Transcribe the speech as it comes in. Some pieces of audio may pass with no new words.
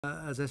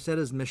As I said,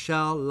 is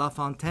Michelle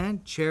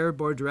Lafontaine, Chair,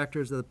 Board of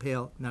Directors of the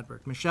PAIL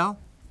Network. Michelle?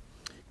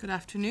 Good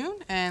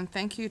afternoon, and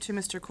thank you to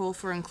Mr. Cole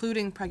for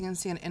including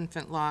pregnancy and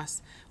infant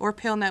loss, or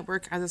PAIL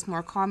Network as it's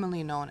more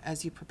commonly known,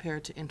 as you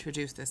prepare to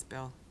introduce this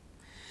bill.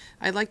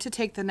 I'd like to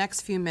take the next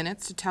few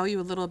minutes to tell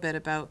you a little bit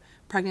about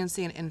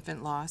pregnancy and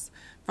infant loss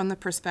from the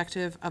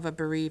perspective of a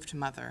bereaved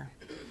mother.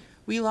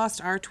 We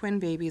lost our twin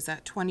babies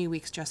at 20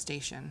 weeks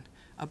gestation,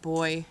 a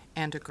boy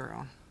and a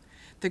girl.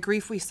 The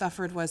grief we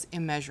suffered was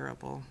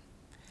immeasurable.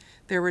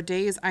 There were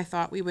days I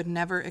thought we would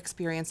never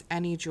experience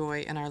any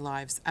joy in our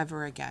lives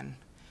ever again.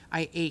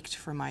 I ached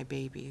for my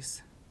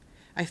babies.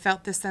 I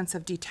felt this sense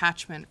of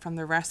detachment from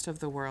the rest of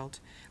the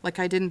world, like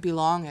I didn't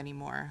belong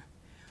anymore.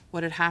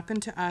 What had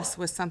happened to us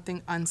was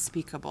something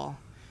unspeakable.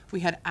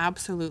 We had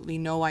absolutely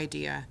no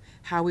idea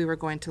how we were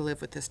going to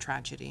live with this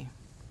tragedy.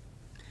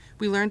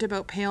 We learned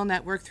about PAIL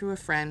Network through a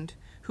friend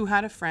who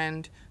had a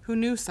friend who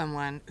knew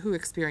someone who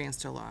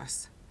experienced a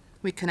loss.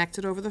 We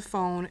connected over the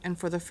phone, and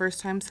for the first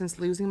time since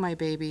losing my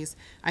babies,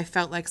 I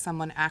felt like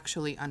someone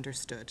actually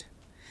understood.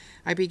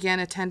 I began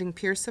attending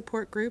peer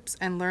support groups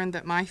and learned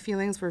that my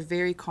feelings were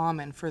very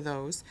common for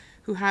those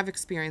who have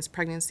experienced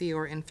pregnancy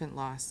or infant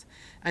loss.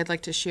 I'd like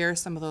to share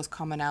some of those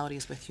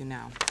commonalities with you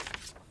now.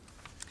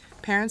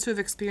 Parents who have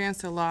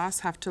experienced a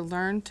loss have to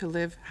learn to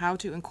live how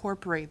to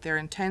incorporate their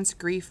intense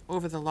grief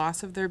over the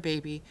loss of their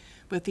baby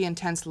with the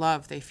intense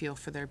love they feel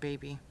for their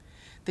baby.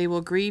 They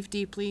will grieve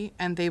deeply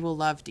and they will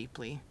love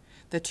deeply.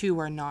 The two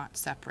are not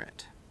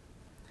separate.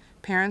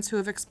 Parents who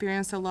have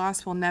experienced a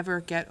loss will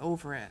never get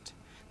over it.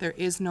 There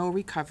is no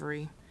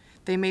recovery.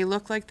 They may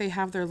look like they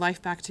have their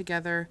life back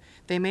together.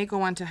 They may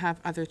go on to have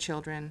other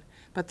children,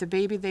 but the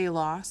baby they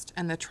lost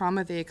and the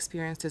trauma they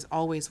experienced is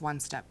always one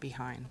step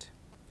behind.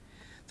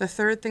 The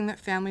third thing that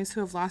families who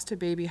have lost a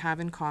baby have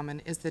in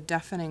common is the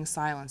deafening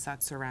silence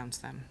that surrounds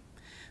them.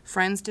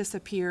 Friends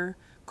disappear,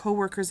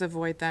 co-workers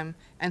avoid them,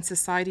 and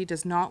society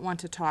does not want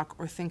to talk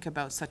or think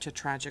about such a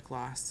tragic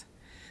loss.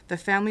 The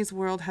family's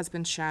world has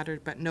been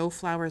shattered, but no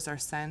flowers are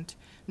sent,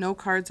 no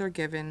cards are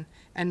given,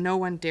 and no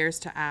one dares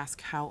to ask,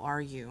 "How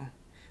are you?"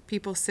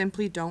 People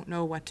simply don't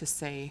know what to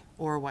say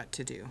or what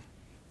to do.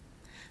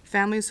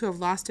 Families who have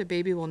lost a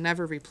baby will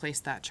never replace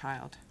that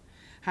child.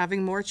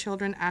 Having more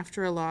children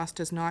after a loss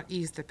does not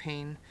ease the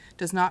pain,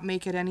 does not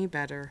make it any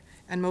better,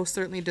 and most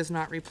certainly does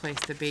not replace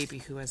the baby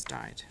who has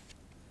died.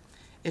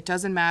 It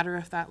doesn't matter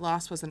if that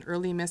loss was an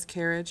early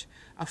miscarriage,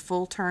 a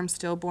full-term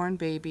stillborn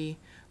baby,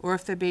 or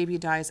if the baby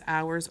dies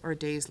hours or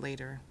days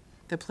later.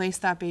 The place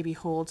that baby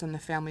holds in the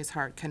family's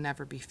heart can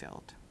never be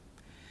filled.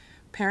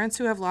 Parents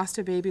who have lost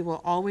a baby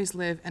will always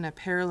live in a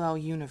parallel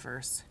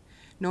universe.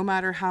 No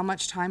matter how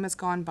much time has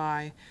gone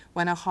by,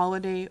 when a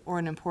holiday or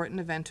an important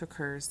event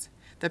occurs,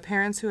 the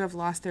parents who have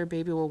lost their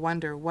baby will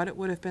wonder what it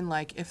would have been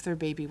like if their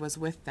baby was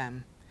with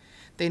them.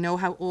 They know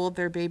how old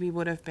their baby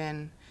would have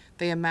been.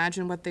 They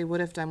imagine what they would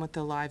have done with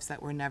the lives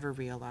that were never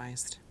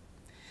realized.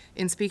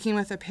 In speaking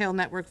with a PAIL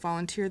Network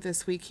volunteer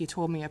this week, he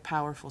told me a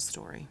powerful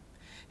story.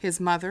 His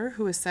mother,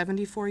 who is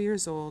 74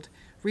 years old,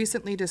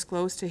 recently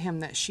disclosed to him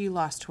that she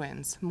lost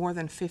twins more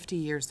than 50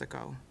 years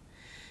ago.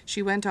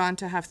 She went on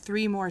to have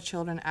 3 more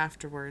children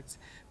afterwards,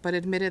 but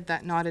admitted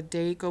that not a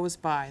day goes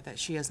by that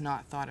she has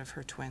not thought of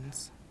her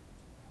twins.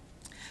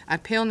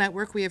 At PAIL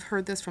Network, we have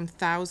heard this from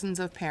thousands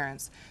of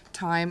parents,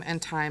 time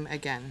and time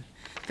again.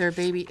 Their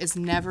baby is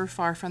never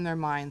far from their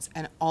minds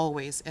and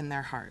always in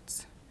their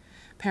hearts.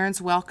 Parents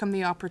welcome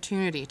the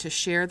opportunity to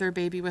share their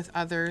baby with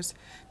others,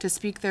 to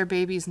speak their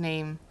baby's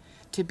name,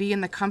 to be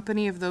in the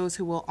company of those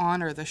who will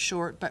honor the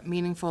short but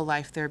meaningful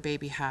life their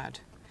baby had.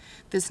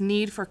 This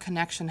need for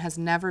connection has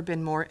never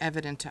been more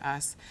evident to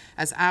us,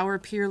 as our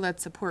peer-led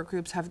support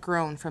groups have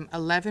grown from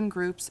 11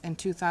 groups in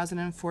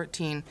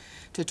 2014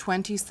 to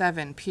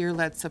 27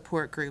 peer-led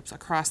support groups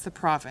across the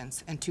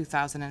province in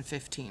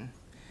 2015.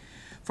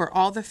 For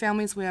all the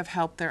families we have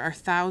helped, there are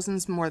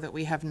thousands more that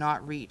we have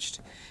not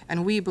reached,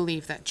 and we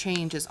believe that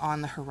change is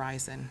on the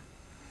horizon.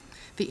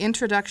 The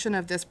introduction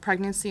of this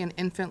Pregnancy and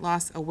Infant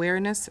Loss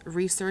Awareness,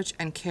 Research,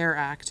 and Care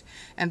Act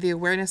and the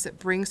awareness it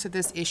brings to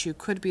this issue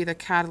could be the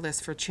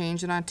catalyst for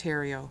change in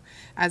Ontario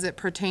as it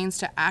pertains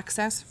to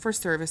access for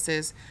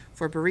services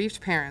for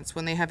bereaved parents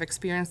when they have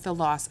experienced the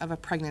loss of a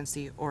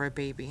pregnancy or a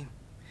baby.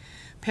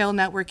 PAIL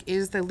Network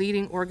is the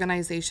leading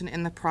organization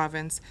in the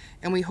province,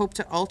 and we hope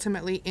to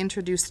ultimately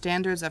introduce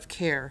standards of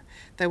care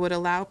that would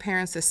allow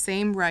parents the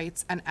same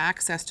rights and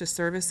access to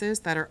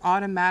services that are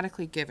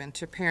automatically given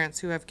to parents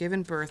who have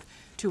given birth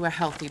to a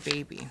healthy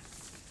baby.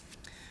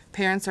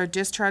 Parents are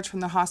discharged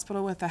from the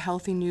hospital with a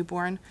healthy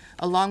newborn,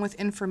 along with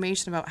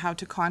information about how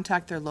to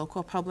contact their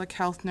local public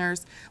health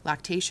nurse,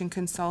 lactation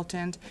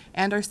consultant,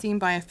 and are seen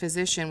by a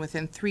physician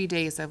within 3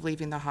 days of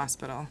leaving the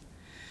hospital.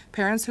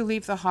 Parents who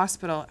leave the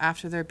hospital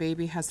after their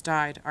baby has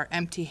died are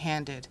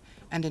empty-handed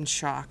and in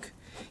shock,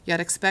 yet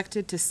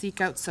expected to seek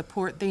out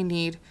support they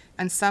need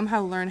and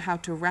somehow learn how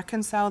to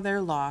reconcile their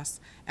loss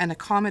and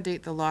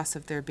accommodate the loss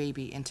of their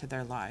baby into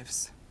their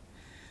lives.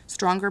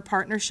 Stronger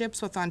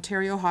partnerships with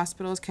Ontario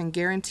hospitals can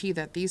guarantee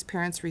that these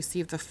parents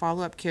receive the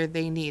follow-up care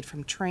they need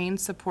from trained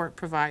support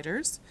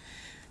providers,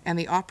 and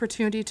the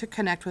opportunity to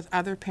connect with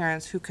other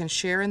parents who can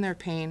share in their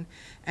pain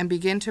and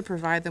begin to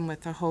provide them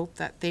with the hope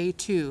that they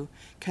too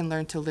can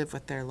learn to live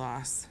with their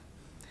loss.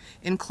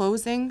 In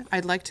closing,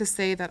 I'd like to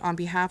say that on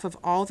behalf of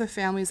all the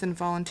families and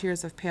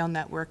volunteers of PAIL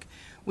Network,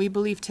 we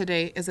believe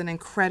today is an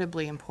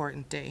incredibly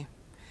important day.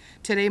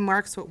 Today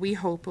marks what we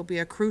hope will be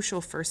a crucial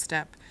first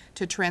step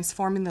to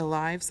transforming the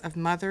lives of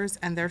mothers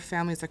and their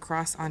families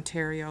across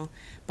Ontario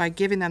by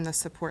giving them the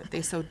support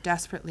they so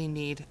desperately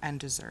need and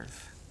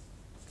deserve.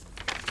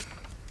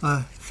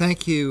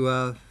 Thank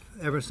you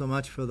ever so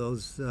much for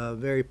those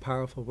very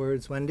powerful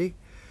words, Wendy.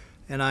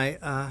 And I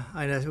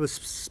was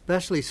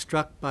especially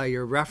struck by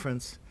your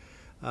reference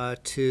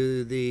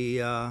to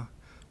the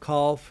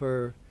call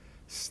for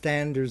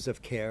standards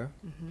of care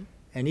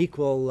and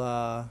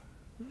equal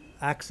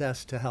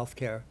access to health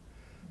care.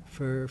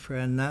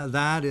 And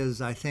that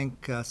is, I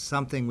think,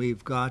 something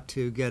we've got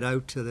to get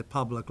out to the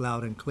public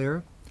loud and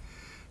clear.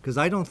 Because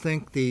I don't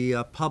think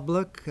the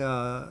public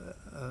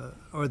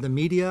or the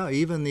media, or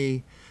even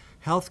the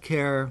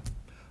healthcare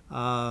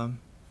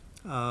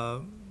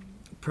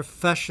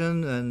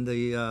profession and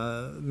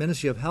the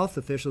Ministry of Health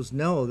officials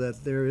know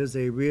that there is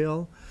a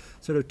real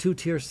sort of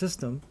two-tier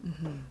system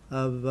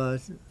of,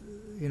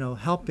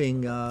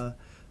 helping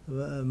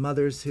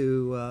mothers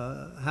who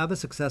have a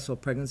successful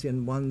pregnancy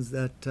and ones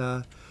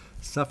that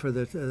suffer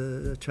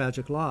the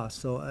tragic loss.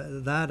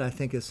 So that, I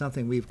think, is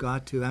something we've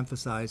got to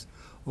emphasize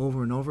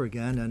over and over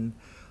again, and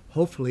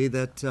hopefully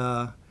that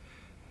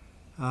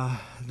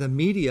the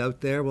media out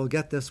there will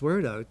get this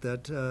word out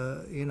that,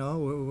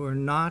 we're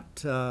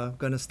not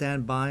going to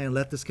stand by and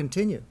let this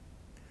continue.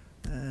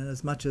 And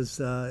as much as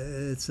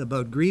it's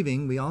about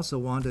grieving, we also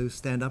want to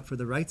stand up for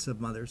the rights of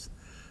mothers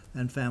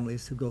and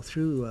families who go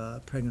through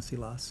pregnancy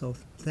loss. So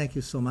thank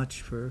you so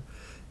much for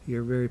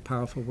your very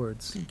powerful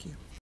words. Thank you.